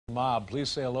Mob. Please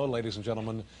say hello, ladies and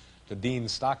gentlemen, to Dean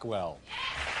Stockwell.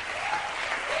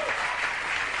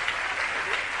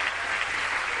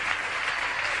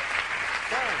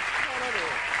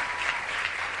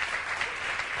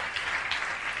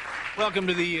 Welcome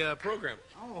to the program.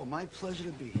 Oh, my pleasure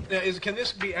to be here. Now, can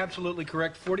this be absolutely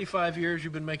correct? 45 years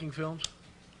you've been making films?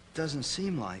 Doesn't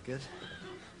seem like it.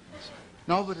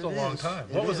 No, but it's a long time.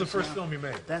 What was the first film you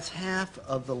made? That's half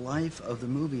of the life of the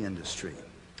movie industry.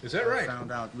 Is that right? I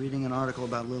found out reading an article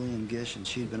about Lillian Gish, and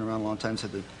she'd been around a long time,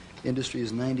 said the industry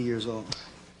is 90 years old.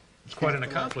 It's quite an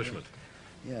accomplishment.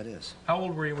 Yeah, it is. How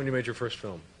old were you when you made your first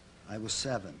film? I was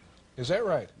 7. Is that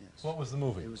right? Yes. What was the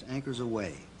movie? It was Anchors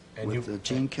Away. And with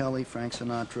Gene Kelly, Frank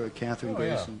Sinatra, Katherine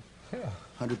Grayson, yeah.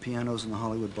 100 Pianos in the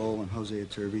Hollywood Bowl, and Jose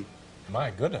Iturbi. My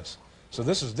goodness. So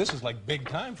this is like big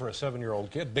time for a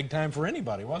 7-year-old kid. Big time for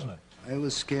anybody, wasn't it? It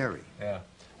was scary. Yeah.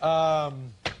 I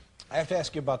have to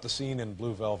ask you about the scene in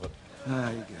Blue Velvet. You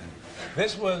got it.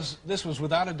 This was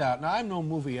without a doubt. Now I'm no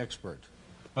movie expert,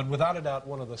 but without a doubt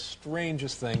one of the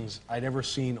strangest things I'd ever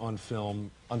seen on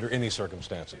film under any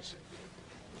circumstances.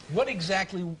 What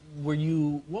exactly were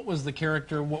you? What was the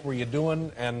character? What were you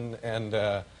doing? And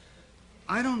I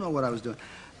don't know what I was doing.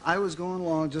 I was going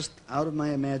along just out of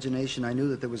my imagination. I knew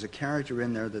that there was a character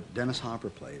in there that Dennis Hopper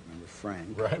played. Remember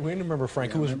Frank? Right. We remember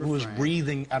Frank, yeah, who was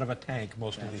breathing out of a tank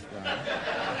most of the time.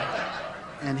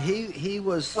 And he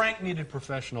was. Frank needed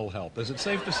professional help. Is it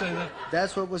safe to say that?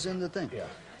 That's what was in the thing.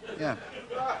 Yeah.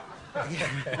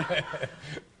 Yeah.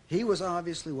 He was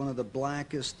obviously one of the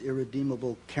blackest,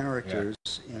 irredeemable characters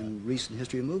in recent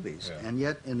history of movies. Yeah. And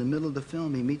yet, in the middle of the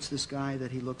film, he meets this guy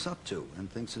that he looks up to and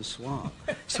thinks is suave.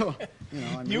 So,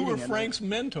 you were Frank's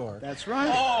mentor. That's right.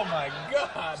 Oh, my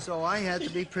God. So I had to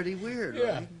be pretty weird,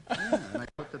 right? Yeah. And I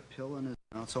put the pill in his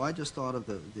mouth. So I just thought of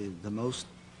the most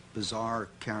bizarre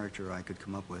character I could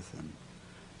come up with, and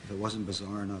if it wasn't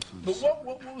bizarre enough. But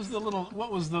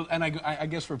what was the, and I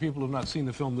guess for people who have not seen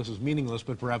the film, this is meaningless,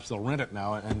 but perhaps they'll rent it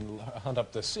now and hunt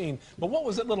up the scene. But what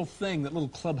was that little thing, that little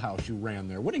clubhouse you ran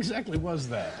there? What exactly was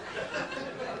that?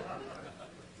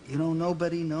 You know,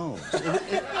 nobody knows.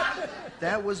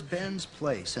 That was Ben's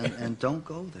place, and don't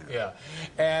go there.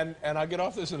 Yeah, and I'll get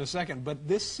off this in a second, but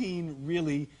this scene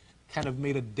really kind of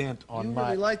made a dent on You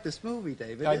really liked this movie,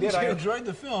 David. I did. I enjoyed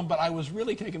the film, but I was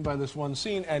really taken by this one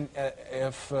scene. And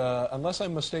unless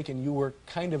I'm mistaken, you were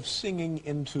kind of singing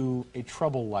into a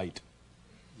trouble light.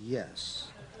 Yes.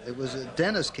 It was,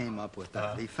 Dennis came up with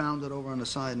that. He found it over on the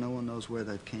side. No one knows where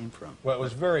that came from. Well, it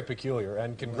was very peculiar,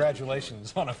 and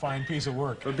congratulations on a fine piece of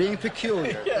work. For being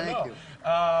peculiar. Thank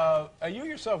you. You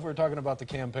yourself were talking about the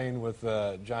campaign with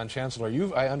John Chancellor.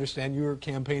 I understand you were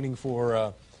campaigning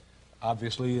for...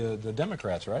 obviously, the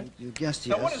Democrats, right? You guessed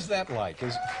yes. Now, what is that like? All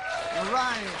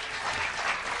right.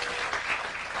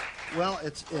 Well,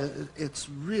 it's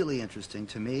really interesting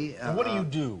to me. What do you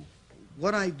do?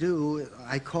 What I do,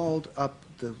 I called up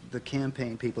the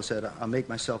campaign people, said, I'll make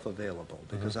myself available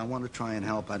because I want to try and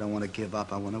help. I don't want to give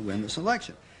up. I want to win this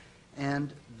election.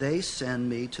 And they send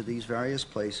me to these various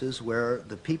places where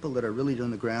the people that are really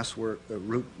doing the grassroots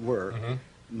root work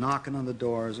knocking on the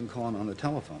doors and calling on the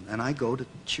telephone. And I go to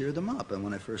cheer them up. And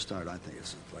when I first started, I think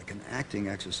it's like an acting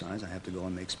exercise. I have to go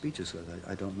and make speeches because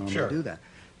I don't normally do that.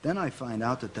 Then I find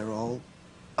out that they're all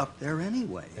up there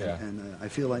anyway. Yeah. And I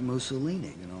feel like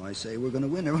Mussolini. You know, I say, we're going to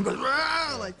win. Everyone goes,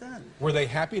 rah, like that. Were they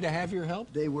happy to have your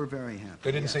help? They were very happy.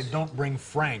 They didn't say, don't bring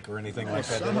Frank or anything like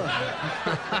that, did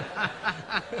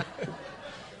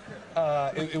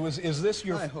they? Is this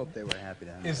your... I hope they were happy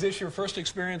to have Is this your first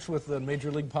experience with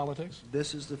Major League politics?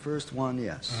 This is the first one,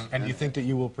 yes. And you think that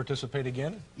you will participate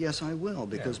again? Yes, I will,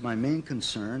 because my main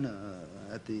concern,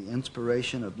 at the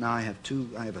inspiration of... Now I have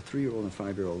a 3-year-old and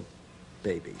 5-year-old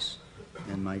babies.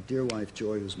 And my dear wife,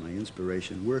 Joy, who's my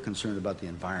inspiration, we're concerned about the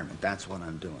environment. That's what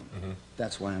I'm doing.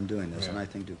 That's why I'm doing this. And I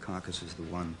think Dukakis is the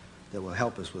one that will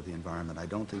help us with the environment. I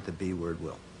don't think the B word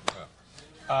will.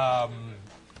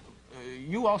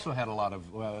 You also had a lot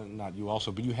of, well, not you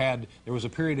also, but there was a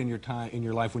period in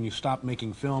your life when you stopped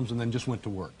making films and then just went to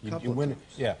work. You went,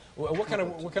 yeah. What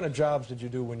kind of jobs did you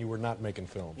do when you were not making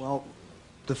films? Well,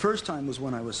 the first time was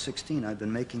when I was 16. I'd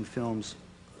been making films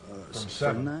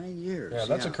for 9 years. Yeah,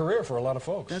 that's a career for a lot of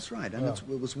folks. That's right, and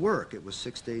it was work. It was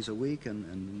 6 days a week,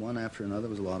 and one after another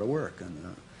was a lot of work.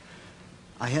 And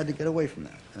I had to get away from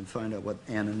that and find out what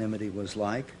anonymity was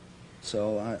like.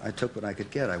 So I took what I could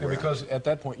get. Because at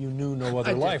that point you knew no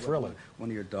other life, really. One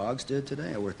of your dogs did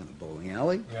today. I worked in a bowling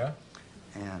alley. Yeah.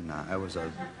 And I was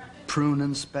a prune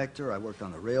inspector. I worked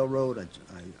on the railroad. I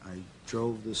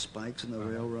drove the spikes in the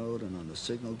railroad and on the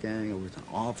signal gang. I worked in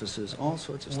offices, all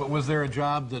sorts of stuff. Was there a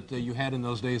job that you had in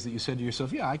those days that you said to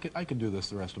yourself, yeah, I could do this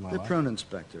the rest of my life? The prune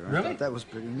inspector. I Really? thought that was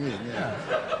pretty neat,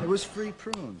 yeah. It was free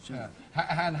prunes. Yeah.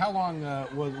 And how long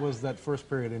was that first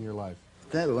period in your life?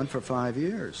 That went for 5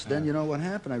 years. Then you know what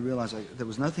happened? I realized there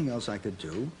was nothing else I could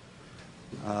do.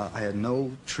 I had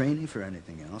no training for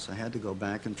anything else. I had to go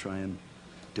back and try and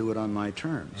do it on my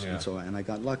terms. Yeah. And I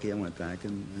got lucky. I went back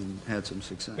and had some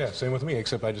success. Yeah, same with me,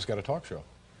 except I just got a talk show.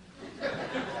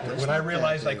 When I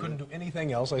realized I couldn't do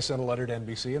anything else, I sent a letter to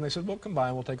NBC, and they said, well, come by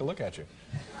and we'll take a look at you.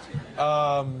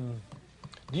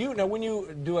 Do you know, when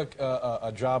you do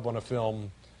a job on a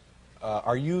film,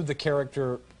 are you the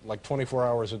character like 24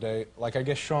 hours a day? Like, I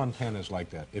guess Sean Penn is like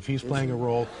that. If he's playing a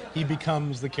role, he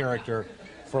becomes the character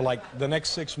for like the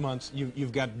next 6 months.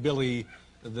 You've got Billy,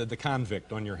 the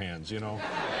convict, on your hands, you know?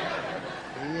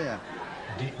 Yeah.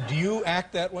 Do you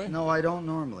act that way? No, I don't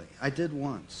normally. I did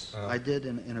once. I did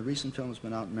in a recent film that's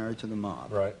been out, Married to the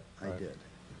Mob. Right. I did.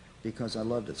 Because I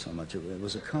loved it so much. It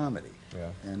was a comedy. Yeah.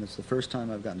 And it's the first time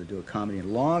I've gotten to do a comedy in a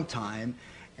long time.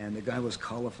 And the guy was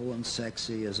colorful and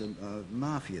sexy as a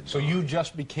mafia dog. So you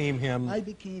just became him? I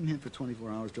became him for 24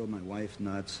 hours, drove my wife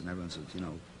nuts, and everyone said, you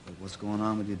know, what's going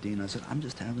on with you, Dean? I said, I'm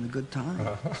just having a good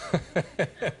time.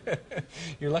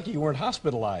 You're lucky you weren't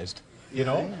hospitalized, you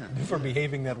know, for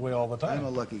behaving that way all the time. I'm a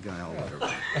lucky guy all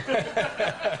over.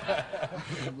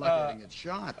 I'm lucky to get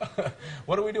shot.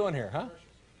 What are we doing here, huh?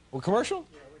 Well, commercial?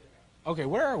 Okay,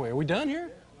 where are we? Are we done here?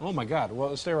 Oh, my God.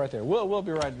 Well, stay right there. We'll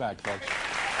be right back, folks.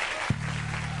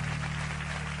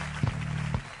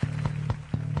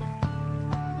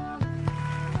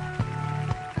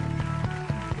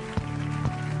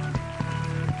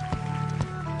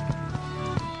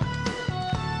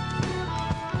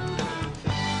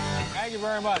 Thank you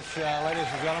very much, ladies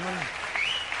and gentlemen.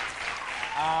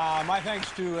 My thanks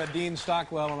to Dean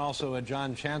Stockwell and also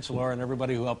John Chancellor and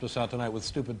everybody who helped us out tonight with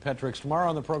Stupid Pet Tricks. Tomorrow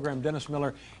on the program, Dennis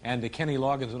Miller and Kenny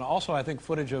Loggins, and also, I think,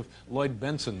 footage of Lloyd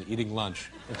Benson eating lunch.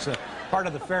 It's part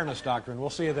of the fairness doctrine. We'll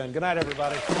see you then. Good night,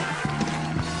 everybody.